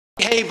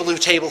Hey Blue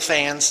Table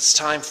fans, it's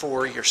time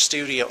for your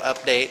studio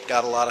update.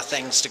 Got a lot of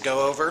things to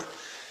go over.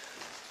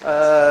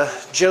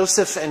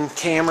 Joseph and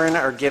Cameron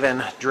are giving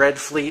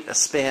Dreadfleet a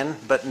spin,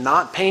 but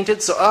not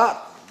painted, so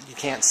you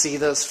can't see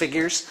those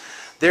figures.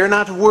 They're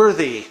not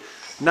worthy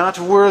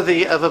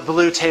of a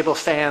Blue Table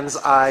fan's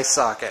eye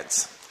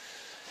sockets.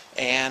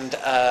 And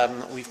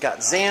we've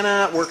got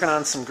Xana working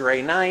on some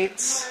Grey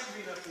Knights,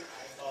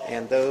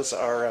 and those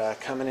are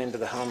coming into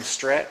the home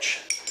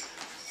stretch.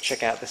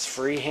 Check out this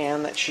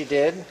freehand that she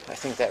did. I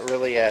think that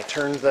really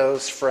turned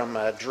those from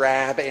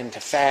drab into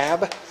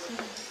fab.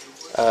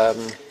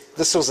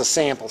 This was a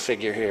sample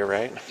figure here,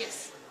 right?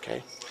 Yes.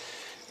 Okay,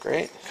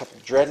 great. A couple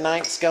of Dread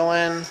Knights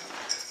going.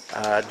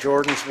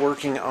 Jordan's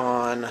working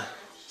on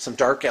some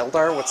Dark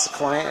Eldar. What's the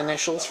client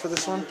initials for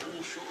this one?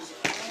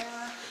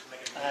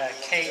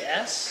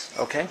 KS.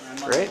 Okay,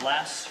 great.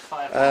 Last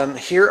 5.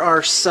 Here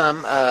are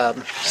some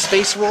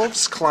Space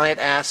Wolves. Client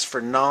asked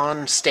for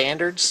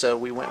non-standard, so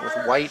we went with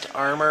white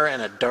armor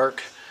and a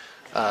dark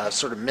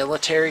sort of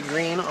military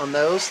green on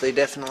those. They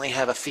definitely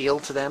have a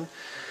feel to them.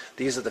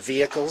 These are the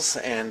vehicles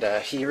and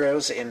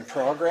heroes in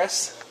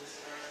progress.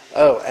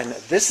 Oh, and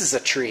this is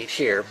a treat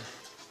here.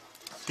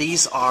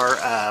 These are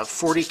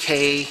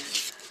 40K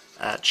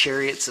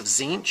Chariots of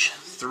Tzeentch,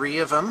 3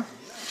 of them.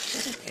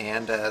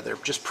 And they're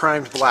just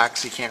primed black,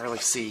 so you can't really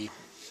see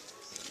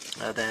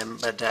them,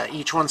 but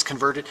each one's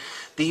converted.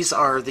 These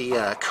are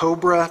the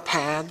Cobra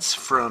pads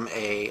from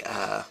a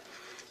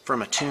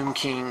Tomb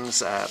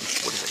King's, what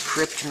is it,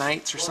 Crypt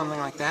Knights or something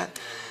like that.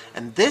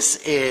 And this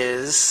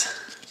is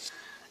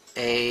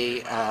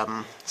a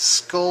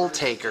Skull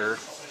Taker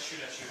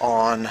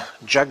on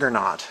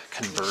Juggernaut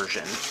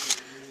conversion.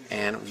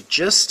 And we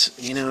just,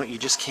 you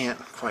just can't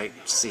quite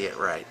see it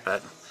right,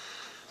 but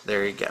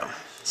there you go.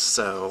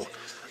 So,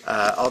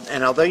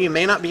 and although you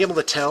may not be able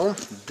to tell,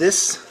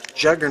 this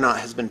Juggernaut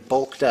has been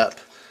bulked up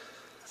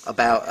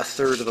about a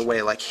third of the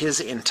way. Like his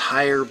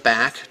entire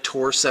back,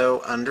 torso,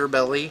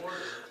 underbelly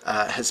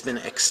has been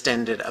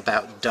extended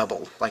about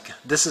double. Like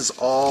this is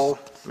all,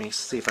 let me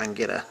see if I can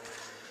get a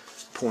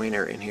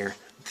pointer in here.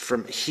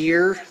 From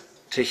here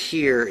to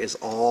here is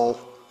all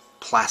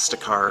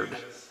plasticard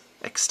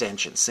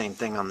extension. Same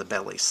thing on the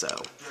belly, so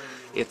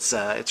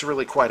it's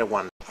really quite a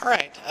wonder. All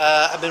right,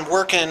 I've been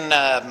working,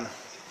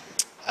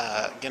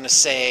 gonna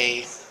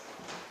say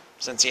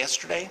since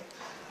yesterday,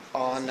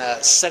 on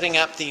setting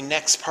up the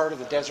next part of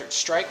the Desert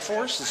Strike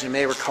Force. As you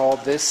may recall,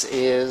 this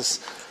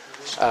is,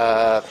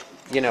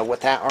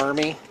 what that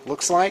army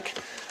looks like.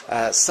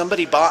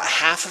 Somebody bought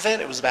half of it.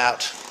 It was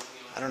about,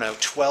 I don't know,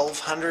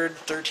 1,200,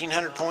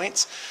 1,300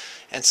 points.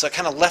 And so it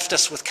kind of left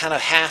us with kind of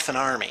half an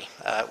army.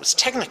 It was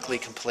technically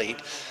complete,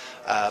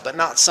 but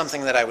not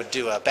something that I would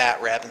do a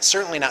bat rep, and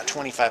certainly not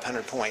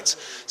 2,500 points.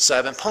 So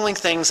I've been pulling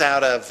things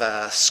out of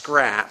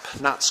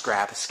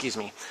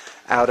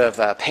out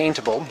of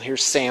paintable.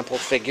 Here's sample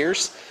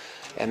figures,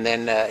 and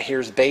then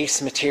here's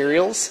base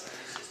materials.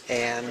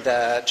 And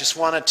just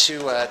wanted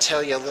to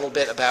tell you a little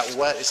bit about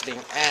what is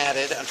being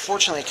added.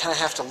 Unfortunately, I kind of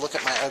have to look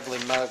at my ugly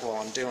mug while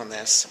I'm doing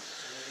this.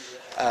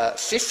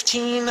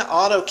 15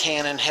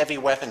 autocannon heavy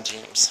weapon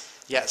teams.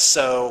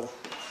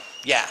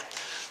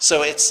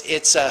 So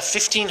it's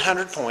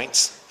 1,500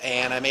 points,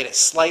 and I made it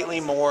slightly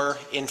more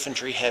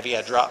infantry heavy.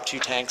 I dropped 2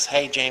 tanks.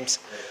 Hey, James.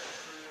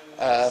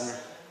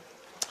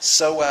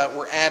 So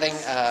we're adding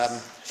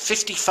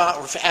 55.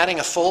 We're adding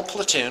a full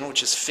platoon,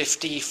 which is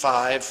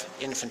 55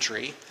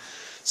 infantry.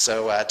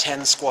 So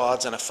 10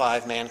 squads and a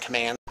 5-man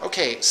command.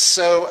 Okay,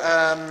 so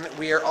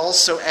we are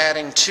also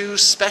adding 2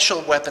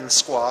 special weapon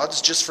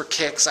squads. Just for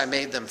kicks, I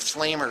made them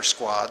flamer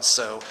squads.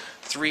 So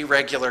 3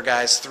 regular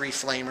guys, 3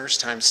 flamers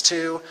times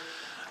 2.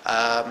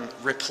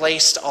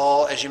 Replaced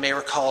all, as you may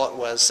recall, it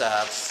was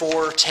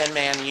 4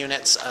 10-man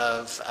units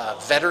of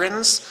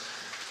veterans.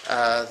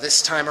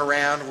 This time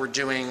around, we're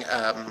doing 3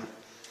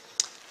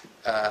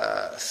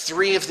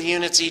 of the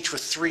units each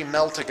with 3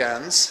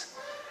 melta-guns,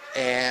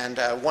 and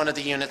 1 of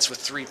the units with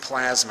 3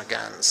 plasma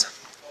guns.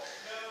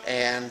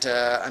 And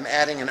I'm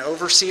adding an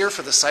overseer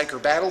for the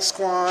Psyker Battle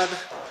Squad,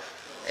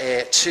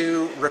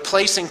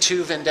 replacing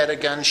 2 Vendetta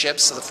gunships,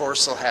 so the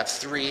force will have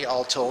 3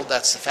 all told.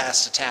 That's the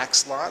fast attack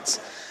slots.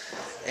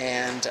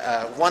 And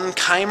 1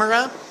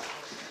 Chimera,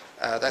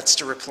 that's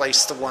to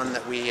replace the one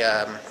that we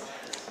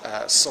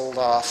sold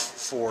off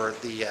for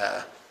the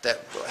that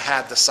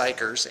had the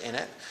Psykers in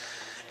it.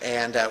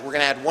 And we're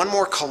going to add 1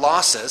 more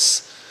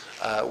Colossus,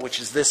 which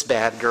is this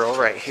bad girl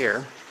right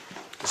here.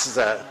 This is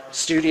a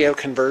studio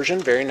conversion,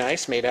 very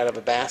nice, made out of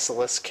a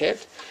Basilisk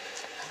kit.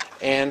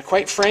 And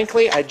quite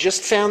frankly, I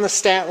just found the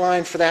stat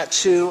line for that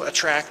too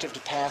attractive to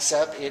pass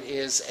up. It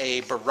is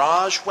a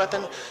barrage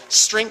weapon,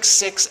 strength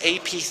 6,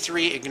 AP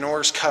 3,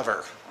 ignores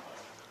cover.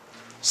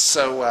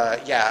 So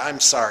yeah, I'm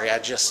sorry, I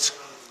just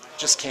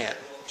can't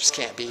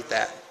beat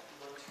that.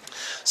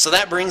 So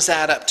that brings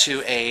that up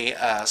to a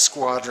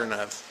squadron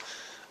of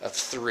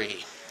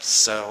 3.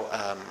 So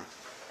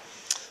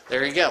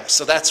there you go.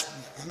 So that's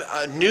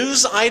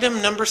news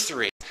item number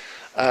 3.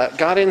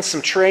 Got in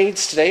some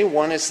trades today.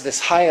 One is this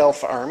High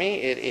Elf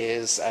army. It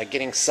is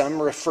getting some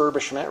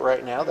refurbishment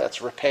right now.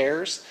 That's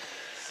repairs.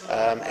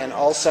 And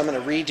also I'm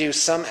going to redo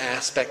some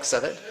aspects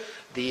of it.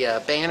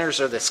 The banners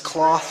are this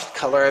cloth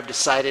color. I've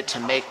decided to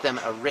make them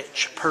a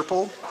rich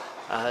purple.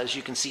 As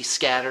you can see,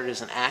 scattered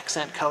as an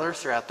accent color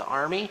throughout the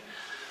army.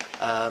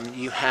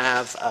 You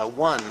have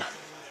 1,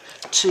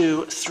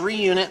 2, 3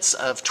 units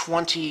of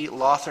 20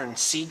 Lothern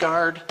Sea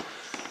Guard,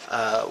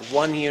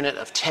 1 unit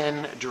of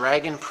 10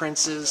 Dragon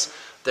Princes.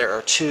 There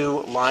are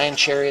 2 Lion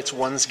Chariots.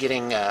 One's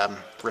getting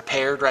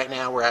repaired right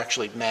now. We're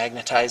actually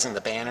magnetizing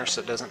the banner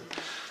so it doesn't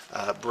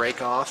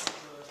break off.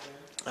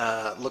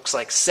 Looks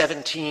like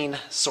 17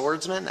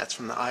 Swordsmen. That's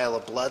from the Isle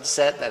of Blood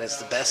set. That is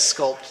the best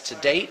sculpt to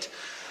date.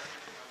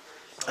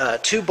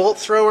 2 Bolt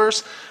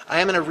Throwers. I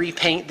am going to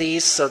repaint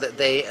these so that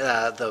they,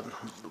 the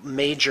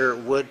major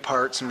wood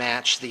parts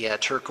match the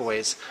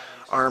turquoise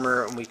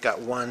armor. And we've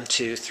got 1,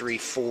 2, 3,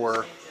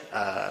 4,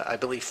 I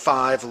believe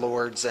 5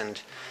 Lords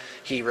and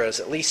Heroes,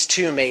 at least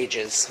 2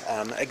 Mages.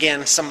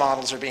 Again, some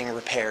models are being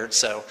repaired,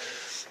 so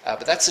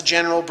but that's a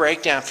general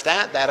breakdown for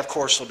that. That, of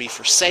course, will be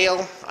for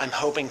sale. I'm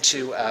hoping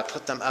to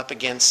put them up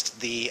against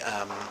the,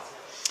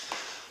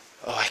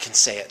 I can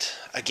say it,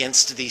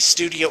 against the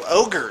Studio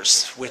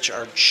Ogres, which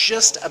are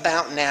just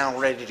about now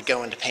ready to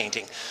go into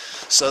painting.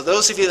 So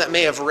those of you that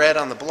may have read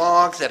on the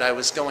blog that I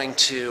was going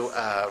to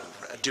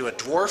do a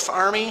dwarf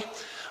army,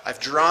 I've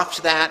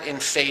dropped that in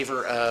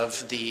favor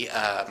of the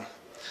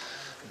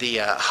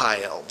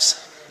High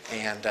Elves.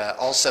 And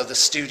also the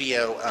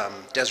Studio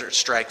Desert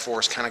Strike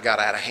Force kind of got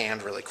out of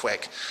hand really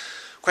quick.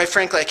 Quite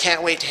frankly, I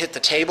can't wait to hit the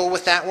table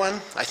with that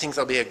one. I think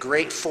they'll be a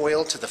great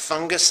foil to the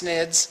Fungus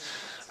Nids,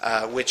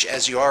 which,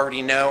 as you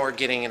already know, are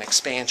getting an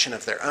expansion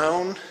of their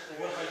own.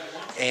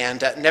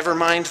 And never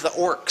mind the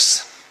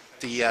Orcs.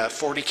 The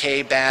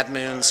 40k Bad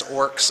Moons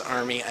Orcs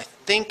army, I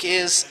think,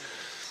 is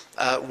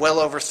well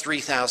over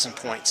 3,000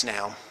 points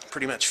now.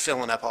 Pretty much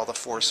filling up all the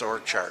Force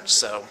org charts.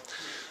 So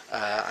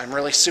I'm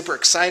really super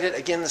excited.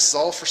 Again, this is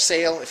all for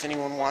sale. If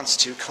anyone wants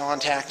to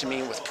contact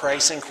me with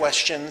pricing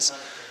questions,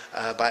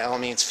 by all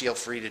means, feel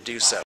free to do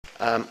so.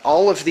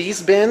 All of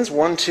these bins,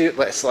 1, 2,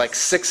 it's like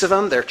 6 of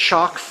them, they're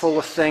chock full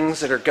of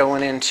things that are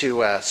going into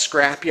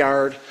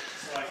scrapyard.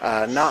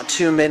 Not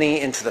too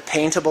many into the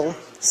paintable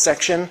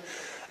section.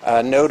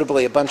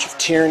 Notably a bunch of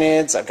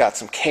Tyranids. I've got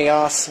some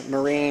Chaos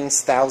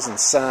Marines, Thousand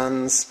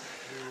Suns.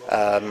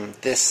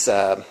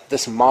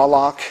 This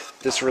Moloch,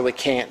 this really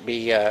can't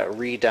be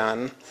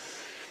redone.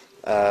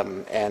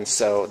 And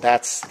so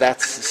that's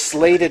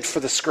slated for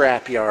the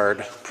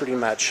scrapyard pretty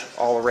much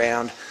all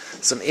around.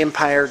 Some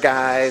Empire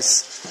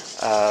guys,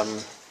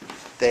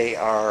 they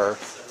are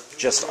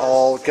just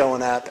all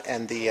going up,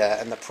 and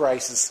the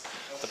price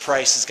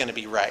is going to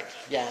be right.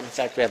 Yeah, in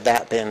fact, we have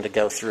that bin to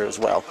go through as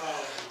well.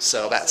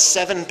 So about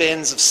 7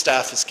 bins of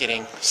stuff is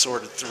getting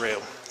sorted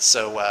through.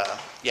 So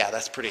yeah,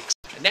 that's pretty exciting.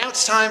 And now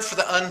it's time for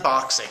the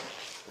unboxing.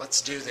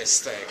 Let's do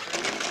this thing.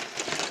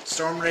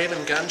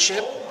 Stormraven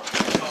gunship.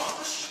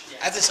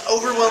 I have this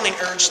overwhelming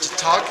urge to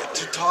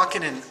talk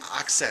in an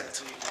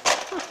accent.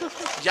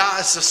 Ja,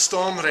 it's a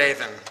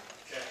Stormraven.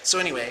 So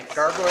anyway,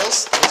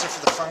 gargoyles. Those are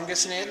for the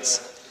Fungus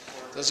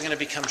Nids. Those are going to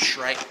become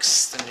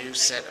Shrikes, the new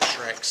set of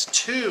Shrikes.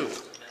 2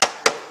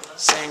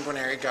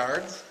 Sanguinary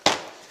Guard.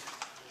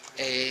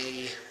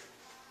 A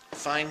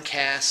fine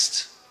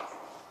cast,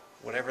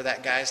 whatever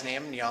that guy's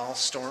name, Y'all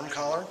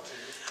Stormcaller.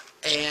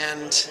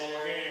 And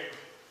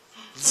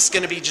this is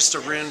going to be just a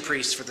rune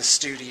priest for the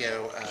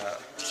Studio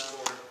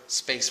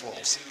Space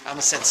Wolves. I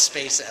almost said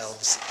Space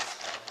Elves.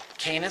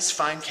 Canis,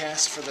 fine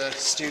cast for the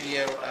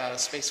Studio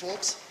Space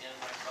Wolves.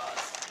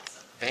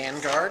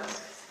 Vanguard.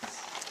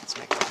 Let's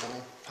make a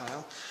little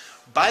pile.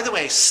 By the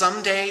way,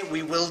 someday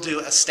we will do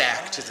a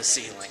stack to the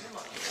ceiling.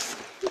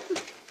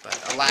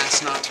 But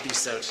alas, not to be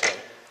so today.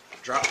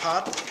 Drop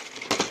Pod.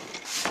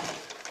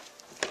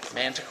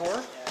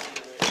 Manticore.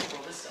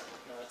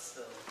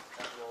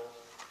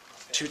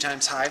 2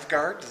 times Hive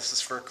Guard. This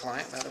is for a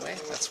client, by the way.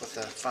 That's what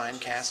the fine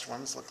cast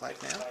ones look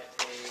like now.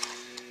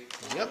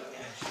 Yep.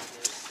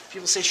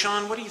 People say,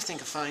 Sean, what do you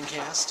think of fine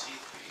cast?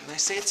 And I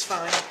say it's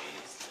fine.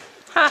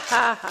 Ha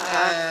ha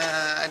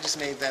ha. I just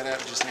made that up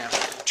just now.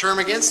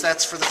 Termagants,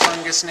 that's for the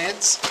Fungus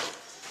Nids.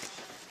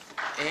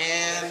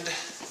 And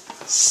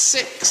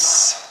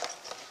 6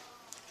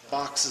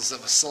 boxes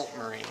of Assault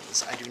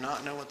Marines. I do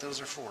not know what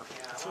those are for.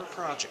 For a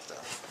project,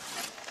 though.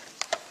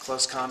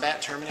 Close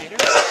Combat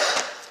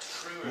Terminators.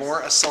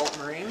 More Assault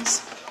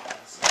Marines.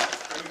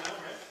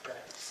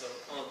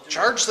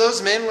 Charge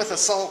those men with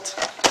Assault.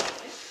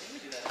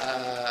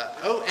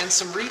 Oh, and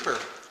some Reaper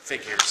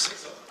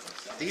figures.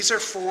 These are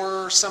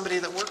for somebody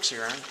that works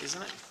here,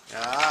 isn't it?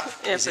 Ah,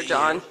 Yeah, for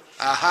John. You?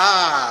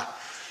 Aha!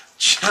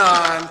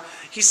 John,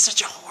 he's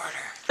such a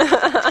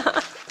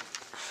hoarder.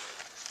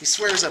 He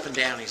swears up and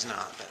down he's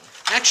not, but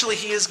actually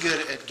he is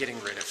good at getting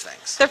rid of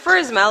things. They're for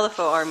his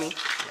Malifaux army.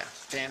 Yeah,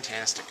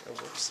 fantastic. Oh,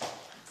 whoops.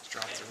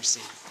 Drop the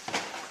receipt.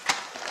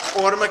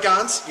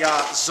 Ormagans,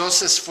 ja,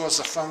 das ist für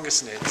the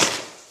Fungus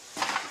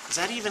Nids. Is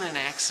that even an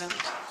accent?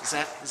 Is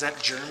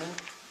that German?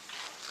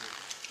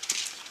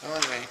 Well,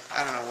 anyway,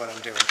 I don't know what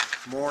I'm doing.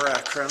 More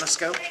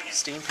Chronoscope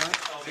steampunk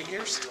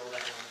figures.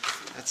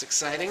 That's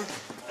exciting.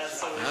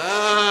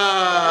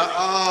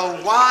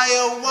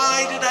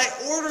 Why did I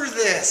order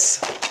this?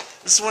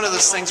 This is one of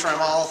those things where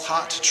I'm all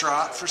hot to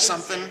trot for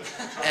something,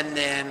 and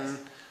then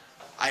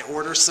I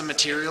order some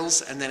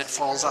materials, and then it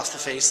falls off the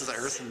face of the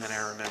earth, and then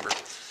I remember.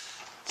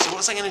 So what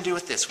was I going to do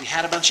with this? We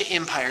had a bunch of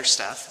Empire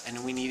stuff,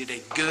 and we needed a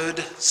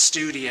good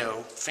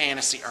studio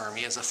fantasy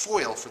army as a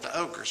foil for the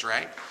ogres,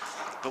 right?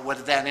 But what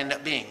did that end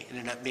up being? It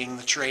ended up being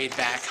the trade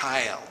back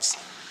high elves.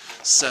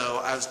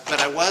 So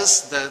I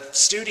was the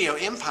studio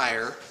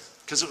Empire,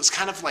 because it was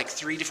kind of like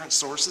 3 different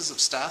sources of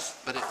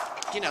stuff, but it,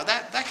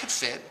 that could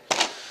fit.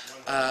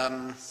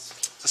 I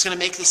was going to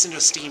make this into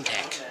a steam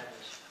tank.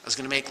 I was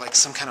going to make like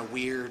some kind of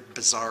weird,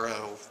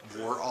 bizarro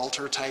war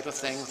altar type of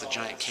thing with a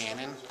giant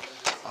cannon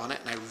on it.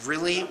 And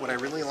what I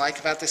really like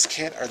about this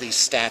kit are these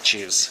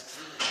statues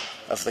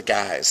of the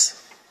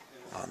guys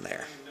on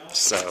there.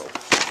 So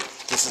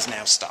this is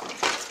now stock.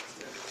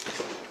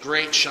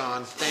 Great,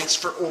 Sean. Thanks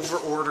for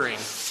over-ordering.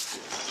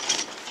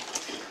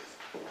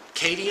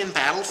 Cadian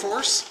Battle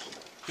Force?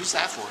 Who's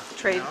that for?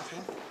 Trade.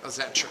 Oh, is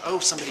that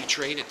somebody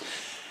traded.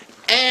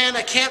 And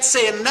I can't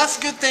say enough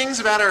good things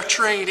about our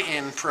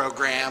trade-in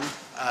program.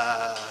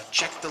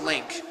 Check the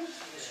link,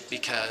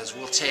 because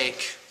we'll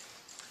take,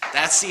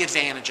 that's the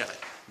advantage of it.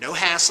 No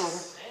hassle,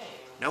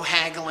 no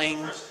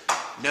haggling,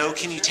 no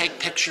can you take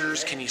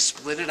pictures, can you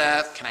split it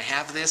up, can I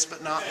have this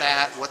but not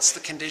that, what's the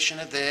condition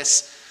of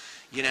this,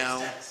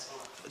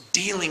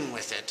 dealing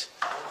with it.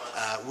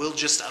 We'll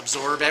just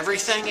absorb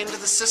everything into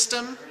the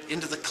system,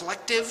 into the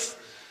collective,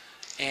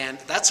 and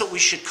that's what we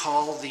should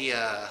call the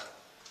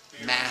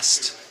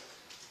massed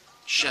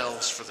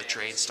shelves for the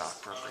trade stock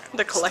program.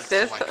 The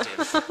collective.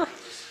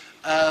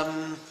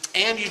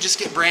 And you just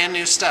get brand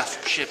new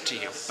stuff shipped to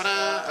you,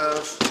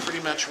 of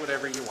pretty much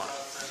whatever you want.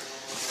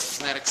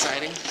 Isn't that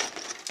exciting?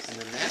 And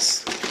then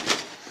this,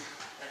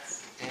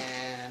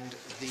 and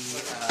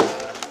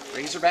the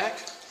Razorback,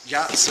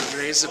 Yatsa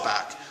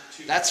Razorback.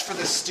 That's for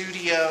the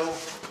studio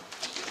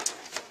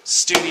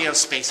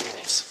Space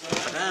Wolves.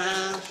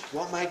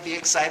 What might be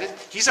excited?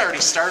 He's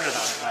already started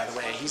on it, by the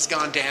way. He's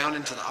gone down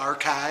into the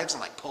archives and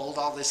like pulled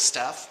all this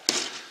stuff.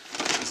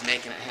 He's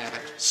making it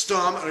happen.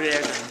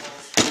 Stormregen.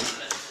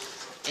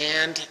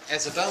 And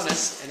as a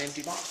bonus, an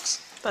empty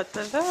box.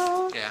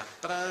 Yeah,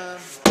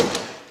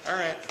 all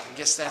right, I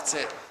guess that's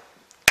it.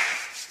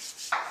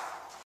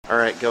 All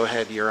right, go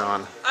ahead, you're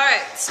on. All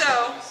right,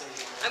 so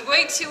I'm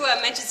going to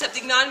mention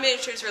something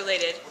non-miniatures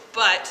related,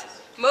 but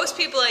most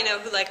people I know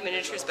who like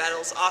miniatures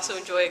battles also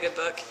enjoy a good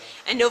book,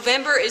 and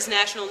November is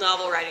National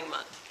Novel Writing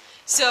Month.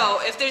 So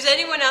if there's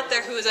anyone out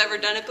there who has ever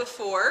done it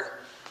before,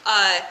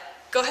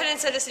 go ahead and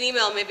send us an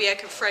email. Maybe I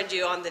can friend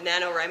you on the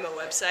NaNoWriMo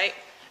website,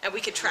 and we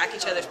could track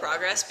each other's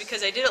progress,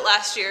 because I did it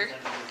last year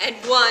and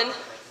won,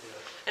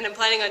 and I'm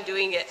planning on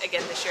doing it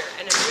again this year,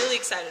 and I'm really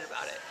excited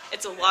about it.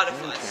 It's a lot of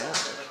fun.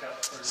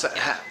 So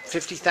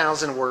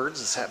 50,000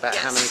 words, is that about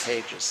how many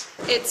pages?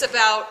 It's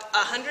about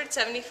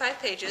 175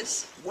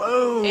 pages.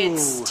 Whoa!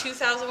 It's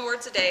 2,000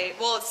 words a day.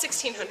 Well, it's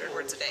 1,600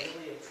 words a day.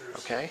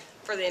 Okay.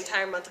 For the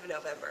entire month of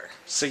November.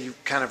 So you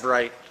kind of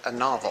write a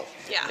novel,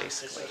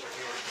 basically.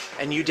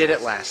 And you did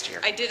it last year.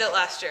 I did it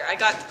last year. I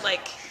got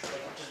like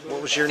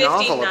what was your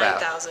novel about?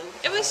 59,000.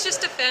 It was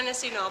just a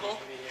fantasy novel.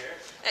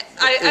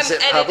 Is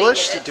it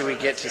published? Do we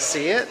get to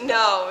see it?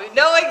 No,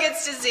 no one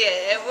gets to see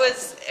it.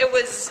 It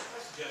was.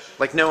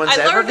 Like no one's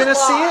ever going to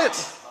see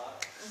it?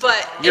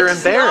 But you're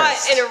it's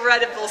embarrassed. Not in a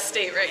readable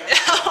state right now.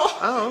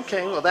 Oh,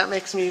 okay. Well, that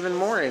makes me even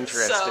more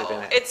interested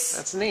in it.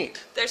 That's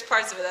neat. There's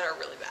parts of it that are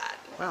really bad.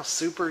 Wow,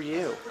 super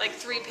you. Like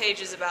 3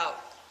 pages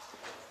about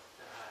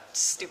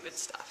stupid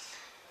stuff.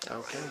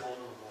 Okay.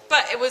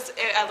 But I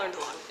learned a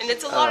lot, and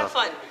it's a lot of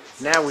fun.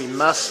 Now we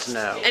must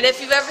know. And if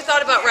you've ever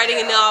thought about writing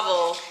a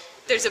novel,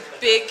 there's a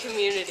big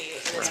community,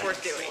 and it's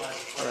worth doing.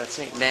 Oh, that's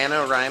neat.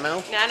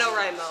 NaNoWriMo?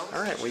 NaNoWriMo.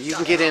 All right, well, you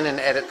can get in and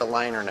edit the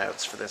liner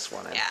notes for this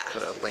one and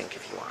put a link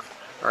if you want.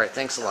 All right,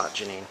 thanks a lot,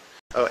 Janine.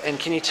 Oh, and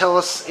can you tell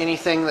us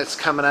anything that's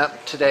coming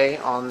up today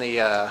on the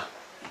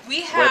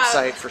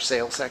website for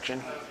sale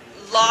section?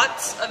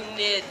 Lots of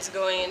NIDs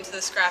going into the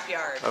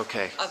scrapyard.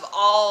 Okay. Of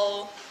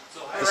all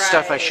the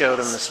stuff I showed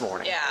them this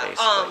morning,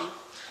 basically.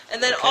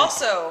 And then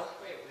also,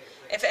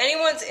 if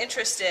anyone's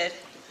interested...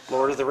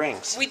 Lord of the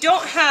Rings. We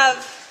don't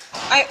have...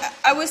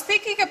 I was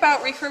thinking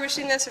about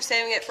refurbishing this or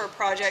saving it for a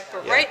project,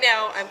 but right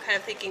now I'm kind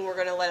of thinking we're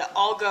going to let it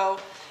all go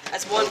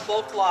as one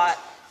bulk lot.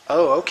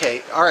 Oh,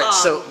 okay. All right.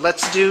 So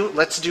let's do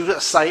a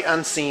sight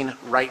unseen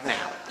right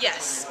now.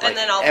 Yes, like and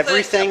then I'll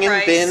everything put the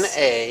price. In bin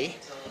A.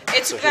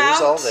 It's so about,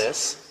 here's all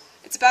this.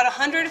 It's about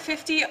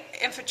 150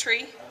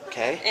 infantry.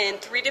 Okay. In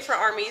 3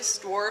 different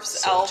armies: dwarves,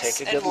 so elves,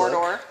 and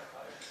Mordor. Look.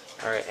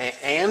 All right,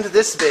 and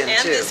this bin and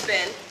too. And this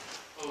bin.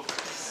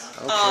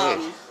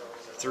 Okay.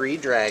 3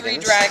 dragons.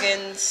 3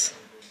 dragons.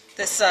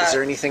 This. Is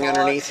there anything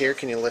underneath here?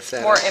 Can you lift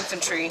that? More up?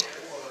 infantry.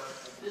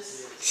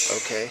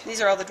 Okay.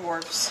 These are all the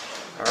dwarves.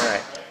 All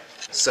right.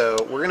 So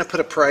we're going to put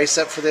a price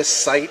up for this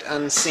sight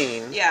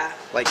unseen. Yeah.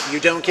 Like you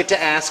don't get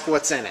to ask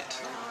what's in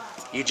it.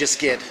 You just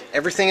get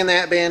everything in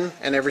that bin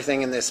and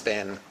everything in this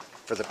bin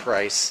for the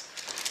price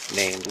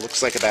named.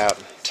 Looks like about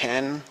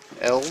 10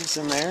 elves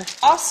in there.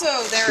 Also,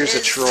 there Here's a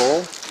is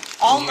troll.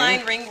 all in here.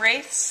 9 ring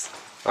wraiths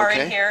are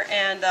Okay. in here,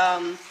 and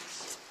All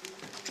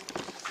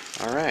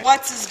right.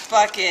 what's his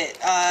bucket?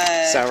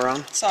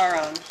 Sauron.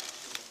 Sauron.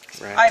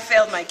 Right. I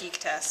failed my geek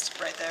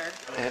test right there.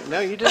 No,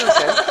 you did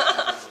okay.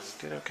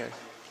 Did okay.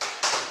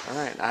 All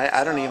right.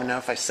 I don't even know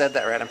if I said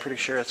that right. I'm pretty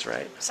sure it's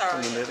right.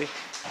 Sauron. In the movie.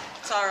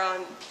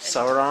 Sauron.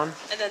 Sauron.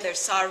 And then there's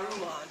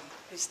Saruman,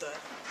 who's the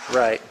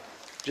Right.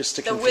 Just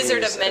to confuse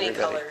wizard of many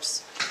everybody.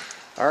 colors.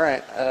 All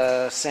right.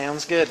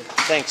 Sounds good.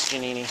 Thanks,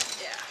 Janini.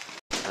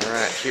 Yeah. All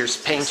right. Here's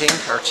painting.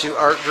 Our 2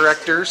 art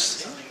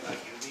directors.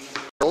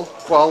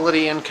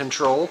 Quality and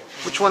control.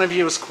 Which one of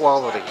you is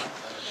quality?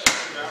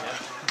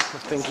 I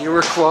think you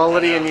were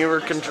quality and you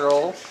were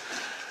control.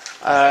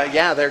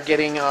 Yeah, they're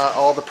getting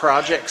all the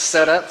projects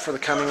set up for the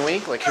coming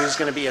week, like who's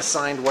going to be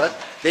assigned what.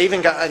 They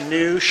even got a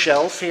new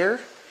shelf here.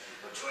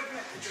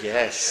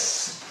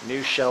 Yes,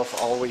 new shelf,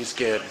 always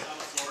good.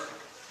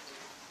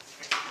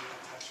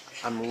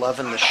 I'm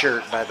loving the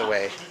shirt, by the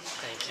way.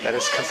 Thank you. That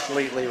is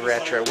completely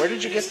retro. Where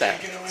did you get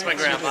that? It's my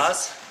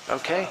grandpa's.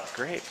 Okay,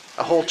 great.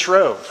 A whole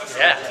trove.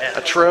 Yeah, yeah.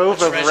 A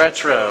trove of Treasure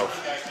retro.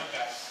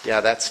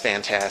 Yeah, that's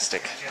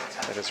fantastic.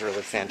 That is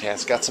really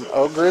fantastic. Got some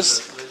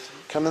ogres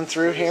coming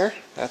through here.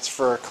 That's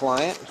for our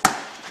client.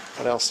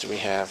 What else do we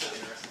have?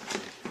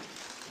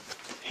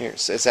 Here,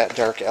 so is that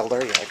Dark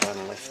Elder? Yeah, go ahead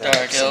and lift that.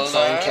 Dark Some Elder.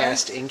 fine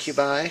cast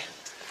incubi.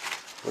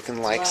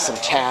 Looking like some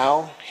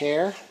Tau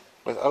here.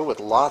 With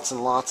lots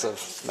and lots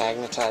of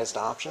magnetized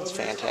options.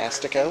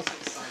 Fantastico.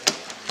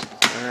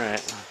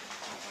 Alright.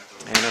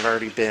 And I've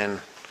already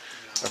been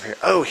over here.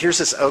 Oh, here's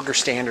this Ogre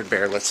Standard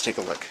Bearer. Let's take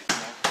a look.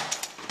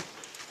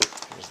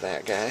 There's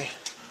that guy.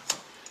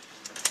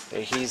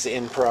 He's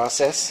in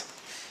process.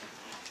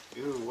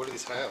 Ooh, what are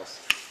these tiles?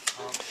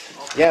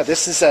 Yeah,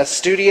 this is a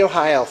Studio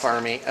High Elf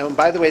Army. Oh, and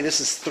by the way, this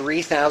is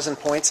 3,000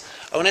 points.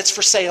 Oh, and it's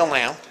for sale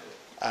now.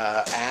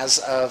 As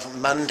of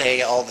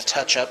Monday, all the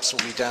touch-ups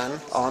will be done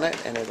on it,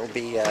 and it'll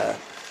be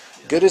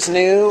good as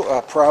new,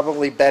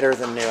 probably better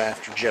than new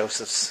after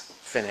Joseph's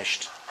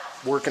finished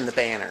working the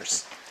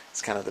banners.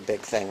 It's kind of the big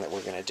thing that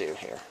we're going to do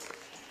here.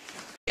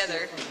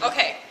 Together.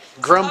 Okay.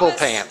 Grumble Thomas-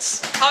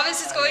 Pants.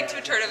 Thomas is going to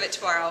a tournament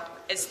tomorrow.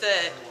 It's the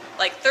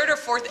 3rd or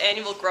 4th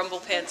annual Grumble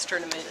Pants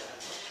tournament.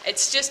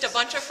 It's just a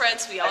bunch of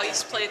friends. We all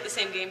used to play at the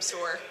same game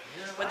store.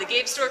 When the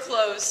game store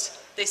closed,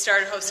 they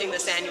started hosting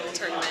this annual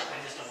tournament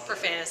for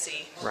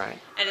fantasy. Right.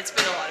 And it's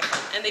been a lot of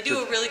fun. And they do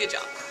a really good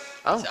job.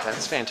 Oh, So,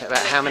 that's fantastic.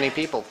 About how many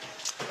people?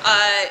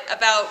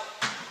 about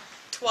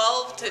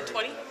 12 to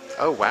 20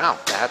 Oh, wow.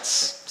 That's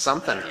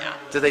something. Yeah.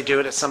 Do they do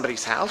it at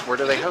somebody's house? Where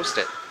do they host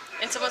it?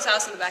 in someone's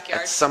house in the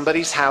backyard. At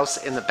somebody's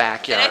house in the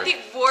backyard. And I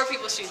think more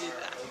people should do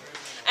that.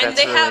 And That's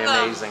they really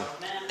have amazing.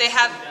 They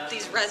have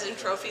these resin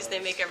trophies they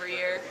make every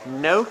year.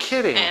 No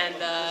kidding. And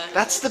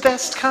That's the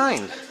best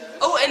kind.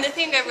 oh, and the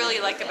thing I really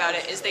like about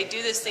it is they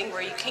do this thing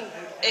where you can,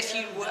 if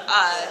you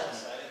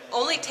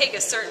only take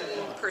a certain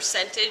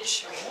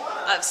percentage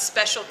of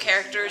special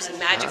characters and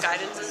magic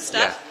items and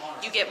stuff,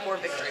 you get more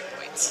victory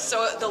points.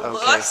 So the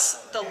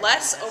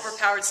less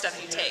overpowered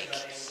stuff you take,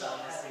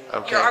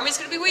 Okay. your army's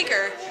going to be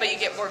weaker, but you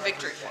get more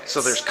victory points. So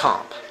there's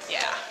comp.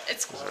 yeah,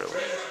 it's cool.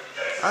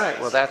 All right.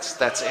 Well, that's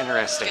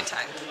interesting. Good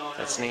time.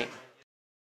 That's neat.